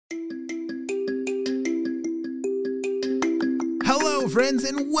Hello, friends,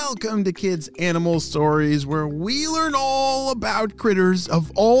 and welcome to Kids Animal Stories, where we learn all about critters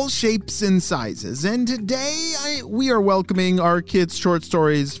of all shapes and sizes. And today, we are welcoming our Kids Short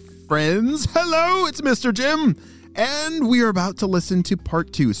Stories friends. Hello, it's Mr. Jim, and we are about to listen to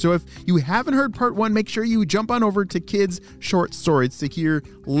part 2. So if you haven't heard part 1, make sure you jump on over to Kids Short Stories to hear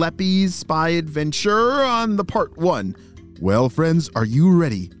Leppy's spy adventure on the part 1. Well, friends, are you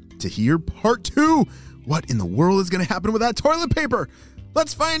ready to hear part 2? What in the world is going to happen with that toilet paper?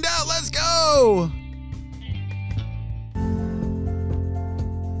 Let's find out. Let's go.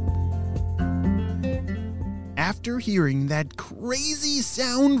 After hearing that crazy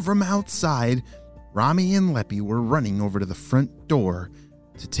sound from outside, Rami and Leppy were running over to the front door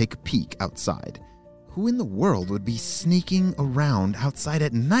to take a peek outside. Who in the world would be sneaking around outside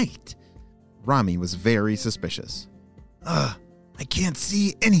at night? Rami was very suspicious. I can't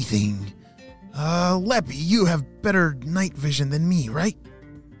see anything. Leppy, you have better night vision than me, right?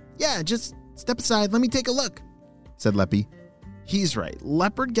 Yeah, just step aside, let me take a look, said Leppy. He's right,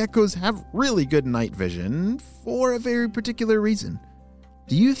 leopard geckos have really good night vision for a very particular reason.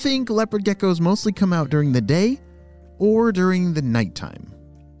 Do you think leopard geckos mostly come out during the day or during the nighttime?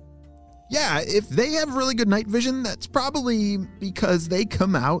 Yeah, if they have really good night vision, that's probably because they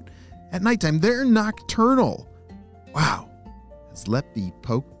come out at nighttime. They're nocturnal. Wow. As Leppy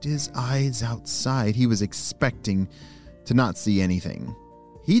poked his eyes outside, he was expecting to not see anything.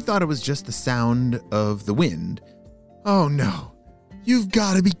 He thought it was just the sound of the wind. Oh no, you've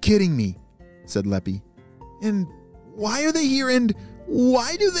got to be kidding me, said Leppy. And why are they here, and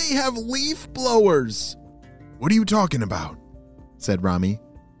why do they have leaf blowers? What are you talking about? Said Rami.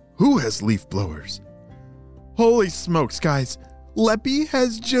 Who has leaf blowers? Holy smokes, guys. Leppy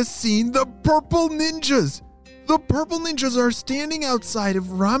has just seen the purple ninjas. The purple ninjas are standing outside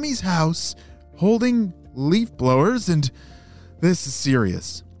of Rami's house holding leaf blowers, and this is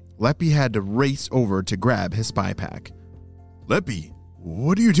serious. Leppy had to race over to grab his spy pack. Leppy,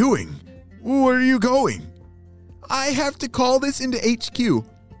 what are you doing? Where are you going? I have to call this into HQ.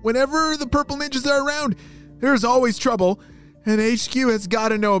 Whenever the purple ninjas are around, there's always trouble, and HQ has got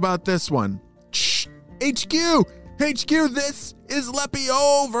to know about this one. Shh! HQ! HQ, this is Leppy,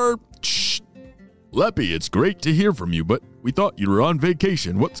 over. Shh! Leppy, it's great to hear from you, but we thought you were on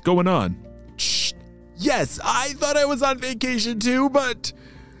vacation. What's going on? Shh! Yes, I thought I was on vacation too, but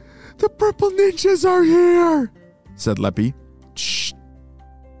the purple ninjas are here, said Leppy. Shh!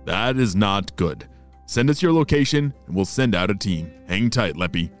 That is not good. Send us your location, and we'll send out a team. Hang tight,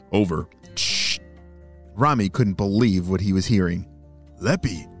 Leppy. Over. Shh! Rami couldn't believe what he was hearing.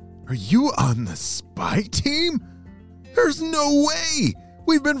 Leppy, are you on the spy team? There's no way!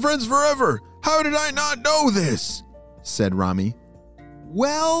 We've been friends forever! How did I not know this? Said Rami.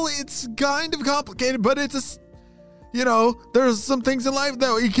 Well, it's kind of complicated, but it's there's some things in life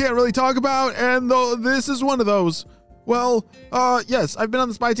that you can't really talk about, and this is one of those. Well, yes, I've been on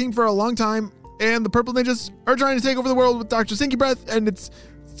the spy team for a long time, and the purple ninjas are trying to take over the world with Dr. Stinky Breath, and it's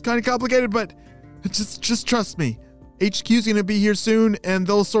kind of complicated, but just trust me. HQ's gonna be here soon, and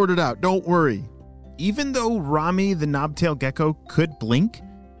they'll sort it out. Don't worry. Even though Rami the knobtail gecko could blink,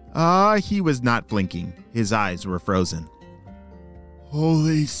 he was not blinking. His eyes were frozen.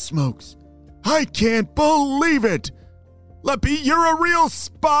 Holy smokes. I can't believe it! Leppy, you're a real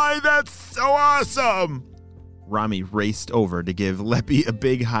spy! That's so awesome! Rami raced over to give Leppy a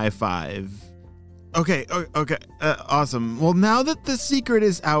big high five. Okay, awesome. Well, now that the secret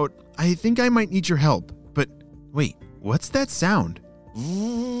is out, I think I might need your help. But wait, what's that sound?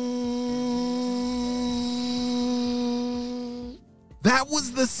 That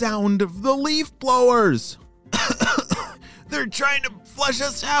was the sound of the leaf blowers. They're trying to flush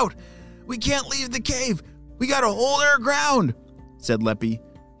us out. We can't leave the cave. We gotta hold our ground, said Leppy.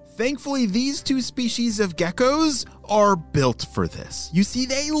 Thankfully, these two species of geckos are built for this. You see,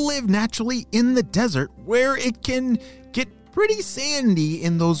 they live naturally in the desert where it can get pretty sandy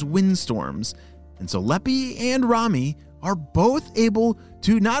in those windstorms. And so Leppy and Rami are both able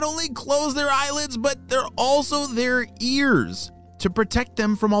to not only close their eyelids, but they're also their ears to protect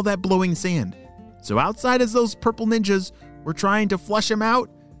them from all that blowing sand. So outside as those purple ninjas were trying to flush them out,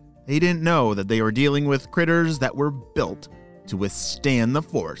 they didn't know that they were dealing with critters that were built to withstand the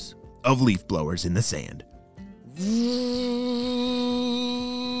force of leaf blowers in the sand.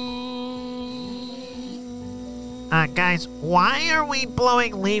 Guys, why are we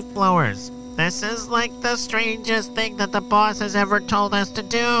blowing leaf blowers? This is like the strangest thing that the boss has ever told us to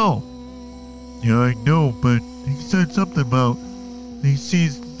do. Yeah, I know, but he said something about he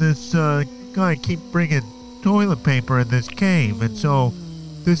sees this guy keep bringing toilet paper in this cave, and so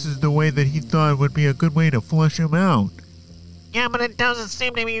this is the way that he thought would be a good way to flush him out. Yeah, but it doesn't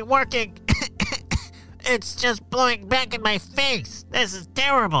seem to be working. It's just blowing back in my face. This is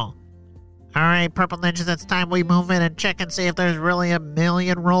terrible. All right, Purple Ninjas, it's time we move in and check and see if there's really a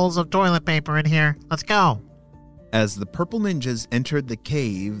million rolls of toilet paper in here. Let's go. As the Purple Ninjas entered the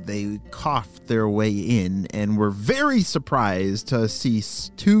cave, they coughed their way in and were very surprised to see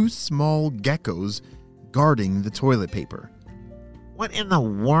two small geckos guarding the toilet paper. What in the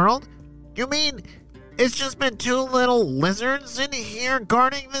world? You mean it's just been two little lizards in here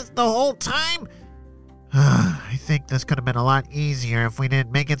guarding this the whole time? I think this could have been a lot easier if we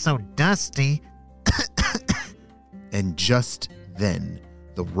didn't make it so dusty. And just then,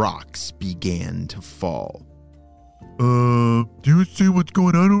 the rocks began to fall. Do you see what's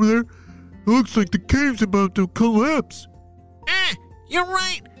going on over there? It looks like the cave's about to collapse. You're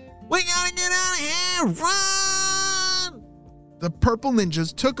right. We gotta get out of here. Run! The Purple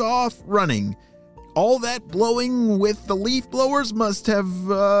Ninjas took off running. All that blowing with the leaf blowers must have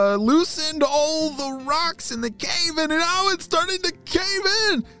loosened all the rocks in the cave, and now it's starting to cave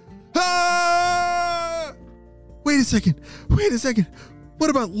in. Ah! Wait a second. What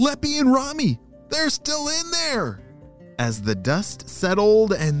about Leppy and Rami? They're still in there. As the dust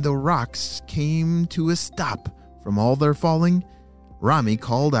settled and the rocks came to a stop from all their falling, Rami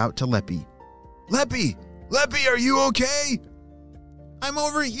called out to Leppy. Leppy, are you okay? I'm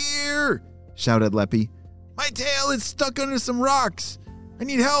over here, shouted Leppy. My tail is stuck under some rocks. I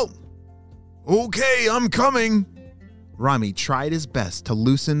need help. Okay, I'm coming. Rami tried his best to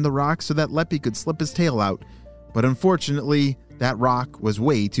loosen the rock so that Leppy could slip his tail out, but unfortunately, that rock was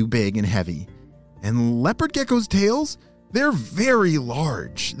way too big and heavy. And leopard geckos' tails, they're very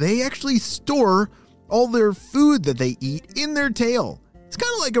large. They actually store all their food that they eat in their tail. It's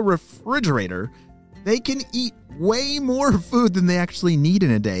kind of like a refrigerator. They can eat way more food than they actually need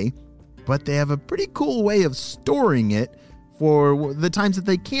in a day, but they have a pretty cool way of storing it for the times that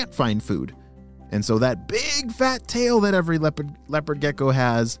they can't find food. And so that big fat tail that every leopard gecko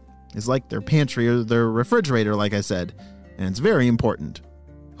has is like their pantry or their refrigerator, like I said, and it's very important.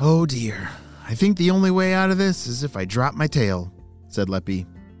 Oh dear, I think the only way out of this is if I drop my tail, said Leppy.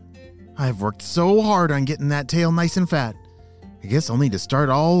 I've worked so hard on getting that tail nice and fat. I guess I'll need to start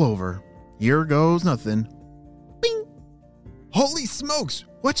all over. Here goes nothing. Bing! Holy smokes,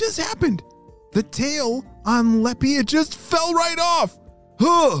 what just happened? The tail on Leppy, it just fell right off.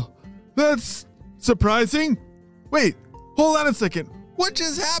 Huh, that's surprising. Wait, hold on a second. What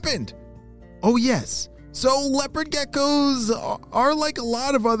just happened? Oh yes, so leopard geckos are like a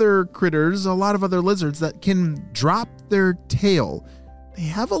lot of other critters, a lot of other lizards that can drop their tail. They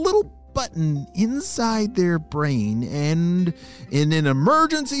have a little button inside their brain, and in an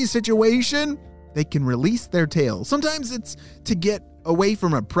emergency situation, they can release their tail. Sometimes it's to get away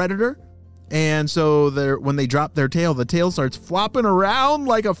from a predator, and so when they drop their tail, the tail starts flopping around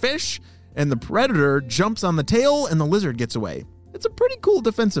like a fish, and the predator jumps on the tail, and the lizard gets away. It's a pretty cool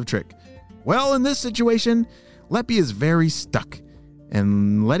defensive trick. Well, in this situation, Leppy is very stuck,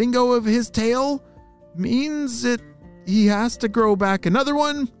 and letting go of his tail means that he has to grow back another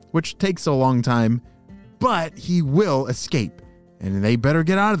one, which takes a long time, but he will escape. And they better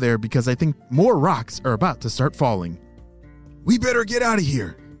get out of there because I think more rocks are about to start falling. We better get out of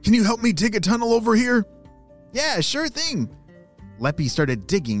here. Can you help me dig a tunnel over here? Yeah, sure thing. Leppy started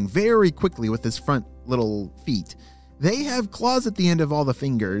digging very quickly with his front little feet. They have claws at the end of all the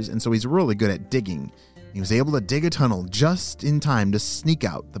fingers, and so he's really good at digging. He was able to dig a tunnel just in time to sneak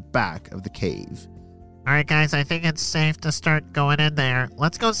out the back of the cave. All right, guys, I think it's safe to start going in there.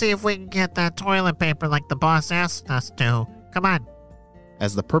 Let's go see if we can get that toilet paper like the boss asked us to. Come on.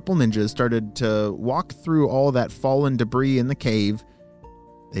 As the Purple Ninjas started to walk through all that fallen debris in the cave,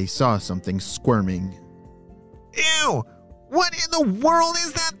 they saw something squirming. Ew! What in the world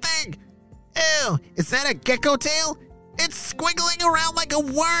is that thing? Ew! Is that a gecko tail? It's squiggling around like a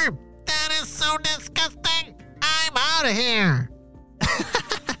worm. That is so disgusting. I'm out of here.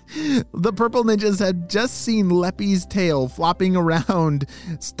 The Purple Ninjas had just seen Leppy's tail flopping around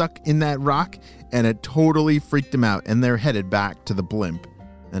stuck in that rock, and it totally freaked them out, and they're headed back to the blimp.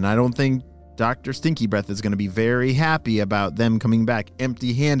 And I don't think Dr. Stinky Breath is going to be very happy about them coming back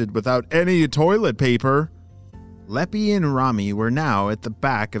empty-handed without any toilet paper. Leppy and Rami were now at the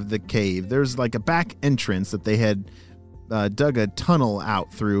back of the cave. There's like a back entrance that they had dug a tunnel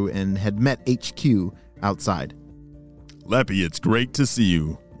out through and had met HQ outside. Leppy, it's great to see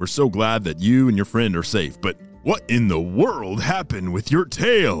you. We're so glad that you and your friend are safe, but what in the world happened with your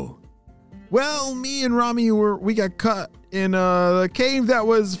tail? Well, me and Rami we got cut in a cave that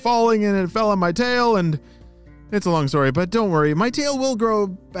was falling, and it fell on my tail, and it's a long story, but don't worry, my tail will grow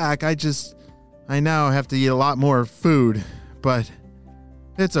back. I now have to eat a lot more food. but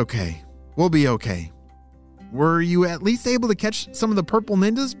it's okay. We'll be okay. Were you at least able to catch some of the purple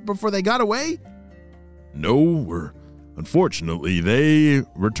ninjas before they got away? No, unfortunately, they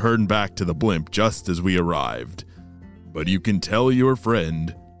returned back to the blimp just as we arrived. But you can tell your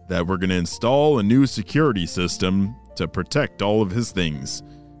friend that we're going to install a new security system to protect all of his things,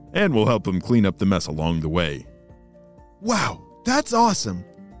 and we'll help him clean up the mess along the way. Wow, that's awesome.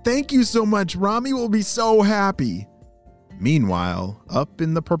 Thank you so much. Rami will be so happy. Meanwhile, up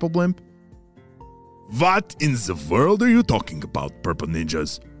in the purple blimp, What in the world are you talking about, purple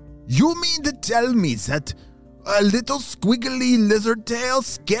ninjas? you mean to tell me that a little squiggly lizard tail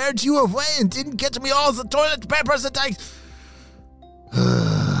scared you away and didn't get me all the toilet paper that I...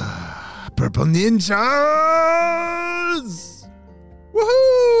 Purple ninjas!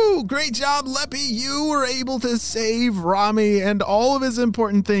 Woohoo! Great job, Leppy. You were able to save Rami and all of his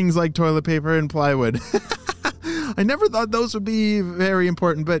important things like toilet paper and plywood. I never thought those would be very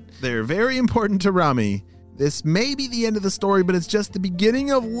important, but they're very important to Rami. This may be the end of the story, but it's just the beginning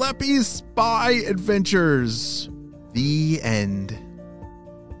of Leppy's spy adventures. The end.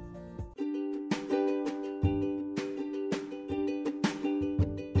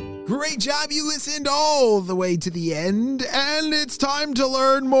 Great job, you listened all the way to the end, and it's time to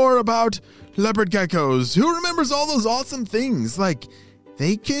learn more about leopard geckos. Who remembers all those awesome things? Like,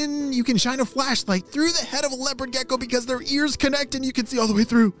 you can shine a flashlight through the head of a leopard gecko because their ears connect and you can see all the way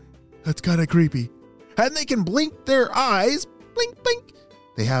through. That's kind of creepy. And they can blink their eyes. Blink, blink.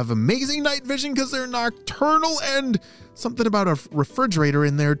 They have amazing night vision because they're nocturnal, and something about a refrigerator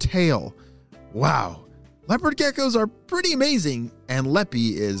in their tail. Wow. Leopard geckos are pretty amazing, and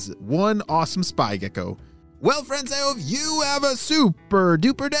Leppy is one awesome spy gecko. Well, friends, I hope you have a super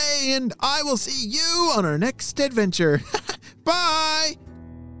duper day, and I will see you on our next adventure. Bye!